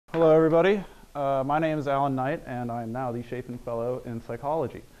Hello, everybody. My name is Allan Knight, and I'm now the Chaffin Fellow in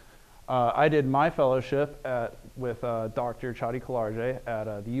Psychology. I did my fellowship with Dr. Chadi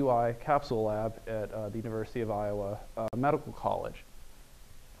at the UI CAPSUL lab at the University of Iowa Medical College.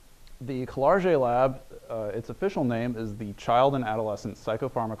 The Colarge lab, its official name is the Child and Adolescent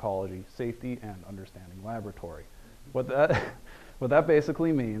Psychopharmacology Safety and Understanding Laboratory. What that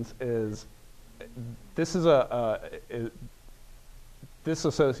basically means is this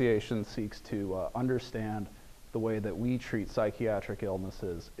association seeks to understand the way that we treat psychiatric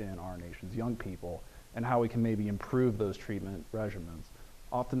illnesses in our nation's young people and how we can maybe improve those treatment regimens.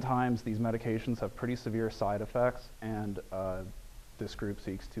 Oftentimes, these medications have pretty severe side effects, and this group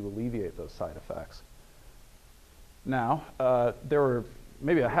seeks to alleviate those side effects. Now, there were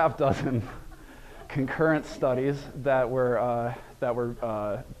maybe a half dozen concurrent studies that were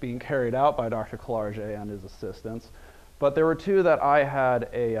being carried out by Dr. Colarge and his assistants, but there were two that I had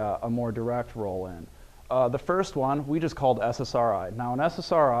a more direct role in. The first one we just called SSRI. Now, an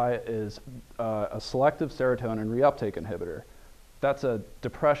SSRI is a selective serotonin reuptake inhibitor. That's a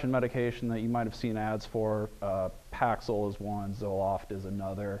depression medication that you might have seen ads for. CAPSUL is one, Zoloft is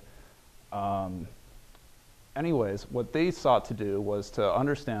another. Anyways, what they sought to do was to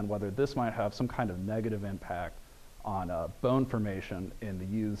understand whether this might have some kind of negative impact on bone formation in the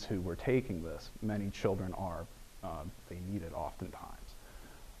youths who were taking this. Many children are. They need it oftentimes.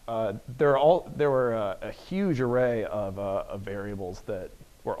 There were a huge array of variables that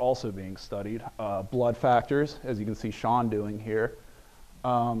were also being studied. Blood factors, as you can see Sean doing here,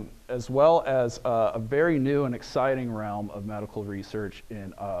 as well as a very new and exciting realm of medical research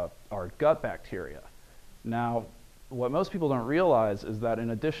in our gut bacteria. Now, what most people don't realize is that in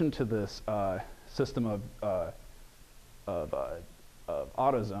addition to this system of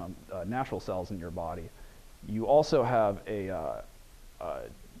autosome, natural cells in your body, you also have a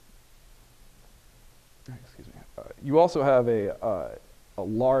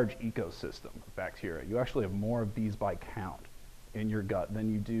large ecosystem of bacteria. You actually have more of these by count in your gut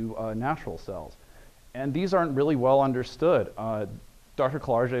than you do natural cells. And these aren't really well understood. Dr.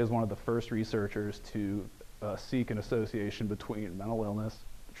 Colarge is one of the first researchers to seek an association between mental illness,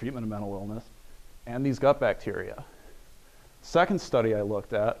 treatment of mental illness, and these gut bacteria. Second study I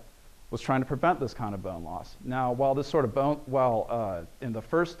looked at was trying to prevent this kind of bone loss. Now, while in the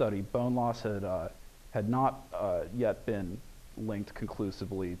first study, bone loss had not yet been linked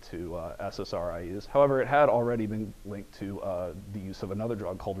conclusively to SSRI use. However, it had already been linked to the use of another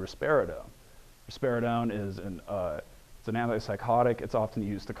drug called risperidone. Risperidone is it's an antipsychotic. It's often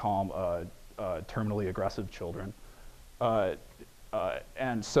used to calm terminally aggressive children.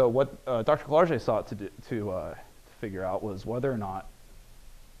 And so what Dr. Colarge sought to figure out was whether or not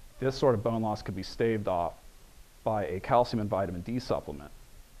this sort of bone loss could be staved off by a calcium and vitamin D supplement.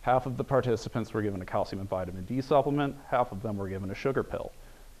 Half of the participants were given a calcium and vitamin D supplement, half of them were given a sugar pill.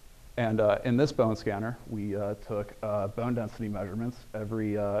 And in this bone scanner, we took bone density measurements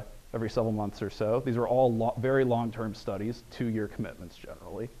every several months or so. These were all very long-term studies, 2-year commitments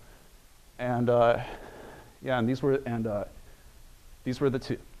generally. And these were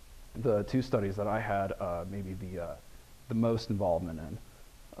the two studies that I had maybe the most involvement in.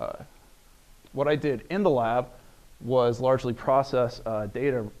 What I did in the lab was largely process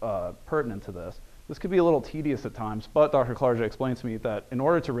data pertinent to this. This could be a little tedious at times, but Dr. Colarge explained to me that in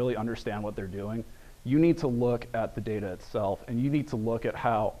order to really understand what they're doing, you need to look at the data itself, and you need to look at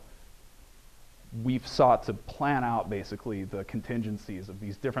how we've sought to plan out basically the contingencies of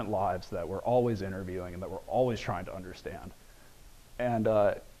these different lives that we're always interviewing and that we're always trying to understand. And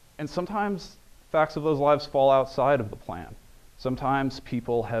sometimes facts of those lives fall outside of the plan. Sometimes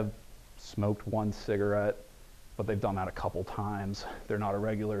people have smoked one cigarette, but they've done that a couple times. They're not a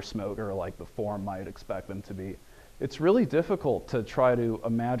regular smoker like the form might expect them to be. It's really difficult to try to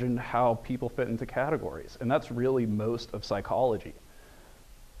imagine how people fit into categories, and that's really most of psychology.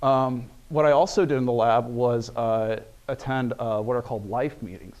 What I also did in the lab was attend what are called life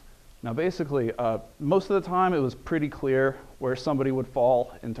meetings. Now basically, most of the time it was pretty clear where somebody would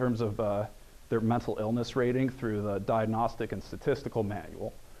fall in terms of their mental illness rating through the Diagnostic and Statistical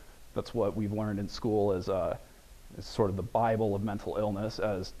Manual. That's what we've learned in school as sort of the Bible of mental illness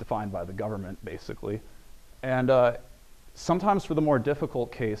as defined by the government, basically. And sometimes for the more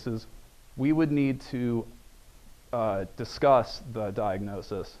difficult cases, we would need to discuss the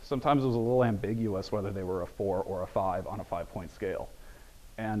diagnosis. Sometimes it was a little ambiguous whether they were a 4 or a 5 on a 5-point scale.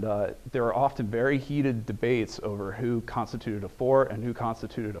 And there were often very heated debates over who constituted a 4 and who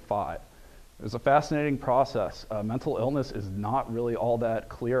constituted a 5. It was a fascinating process. Mental illness is not really all that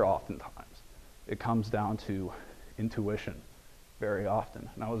clear oftentimes. It comes down to intuition. very often.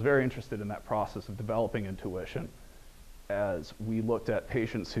 And I was very interested in that process of developing intuition as we looked at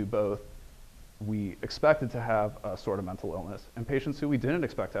patients who we expected to have a sort of mental illness and patients who we didn't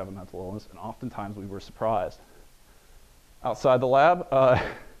expect to have a mental illness, and oftentimes we were surprised. Outside the lab,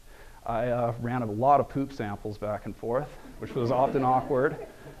 I ran a lot of poop samples back and forth, which was often awkward.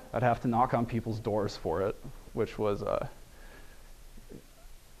 I'd have to knock on people's doors for it, which was,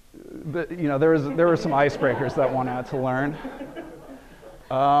 there were some icebreakers that one had to learn.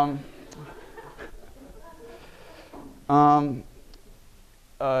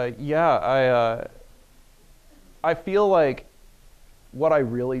 I feel like what I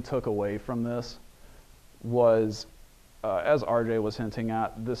really took away from this was, as RJ was hinting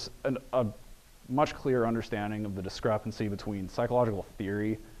at, a much clearer understanding of the discrepancy between psychological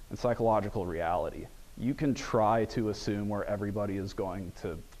theory and psychological reality. You can try to assume where everybody is going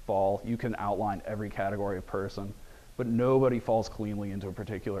to fall. You can outline every category of person, but nobody falls cleanly into a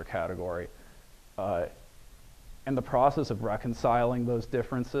particular category. And the process of reconciling those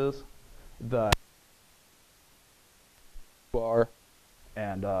differences, the are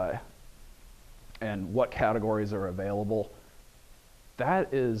and what categories are available,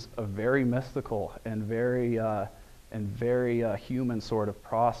 that is a very mystical and very human sort of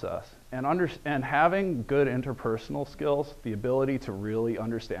process. And having good interpersonal skills, the ability to really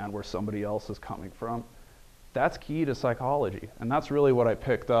understand where somebody else is coming from, that's key to psychology. And that's really what I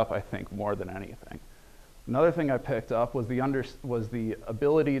picked up, I think, more than anything. Another thing I picked up was the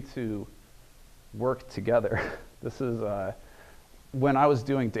ability to work together. This is, when I was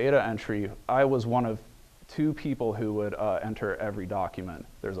doing data entry, I was one of 2 people who would enter every document.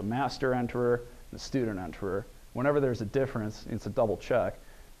 There's a master enterer and a student enterer. Whenever there's a difference, it's a double check.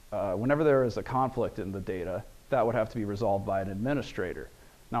 Whenever there is a conflict in the data, that would have to be resolved by an administrator.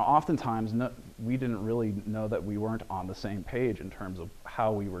 Now, oftentimes, we didn't really know that we weren't on the same page in terms of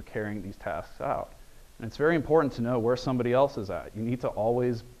how we were carrying these tasks out. And it's very important to know where somebody else is at. You need to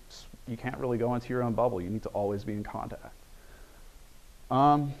always, you can't really go into your own bubble. You need to always be in contact.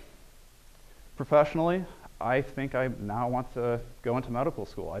 Professionally, I think I now want to go into medical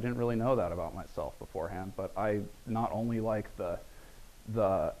school. I didn't really know that about myself beforehand, but I not only like the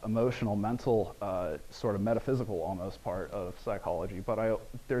emotional, mental, sort of metaphysical almost part of psychology, but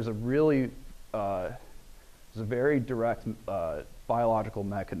there's a very direct biological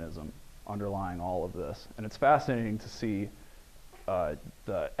mechanism underlying all of this. And it's fascinating to see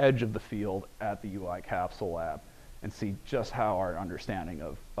the edge of the field at the UI CAPSUL lab and see just how our understanding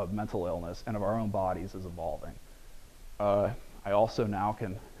of mental illness and of our own bodies is evolving. I also now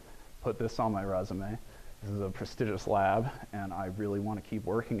can put this on my resume. This is a prestigious lab, and I really want to keep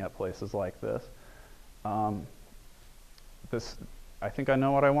working at places like this. I think I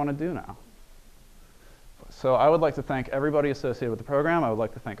know what I want to do now. So I would like to thank everybody associated with the program. I would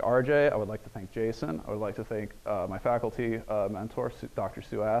like to thank RJ. I would like to thank Jason. I would like to thank my faculty mentor, Dr.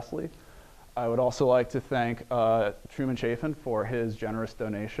 Sue Astley. I would also like to thank Truman Chaffin for his generous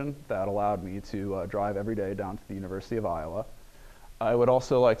donation that allowed me to drive every day down to the University of Iowa. I would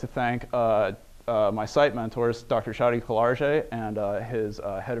also like to thank my site mentors, Dr. Shadi Kalarje and his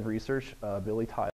head of research, Billy Tyler.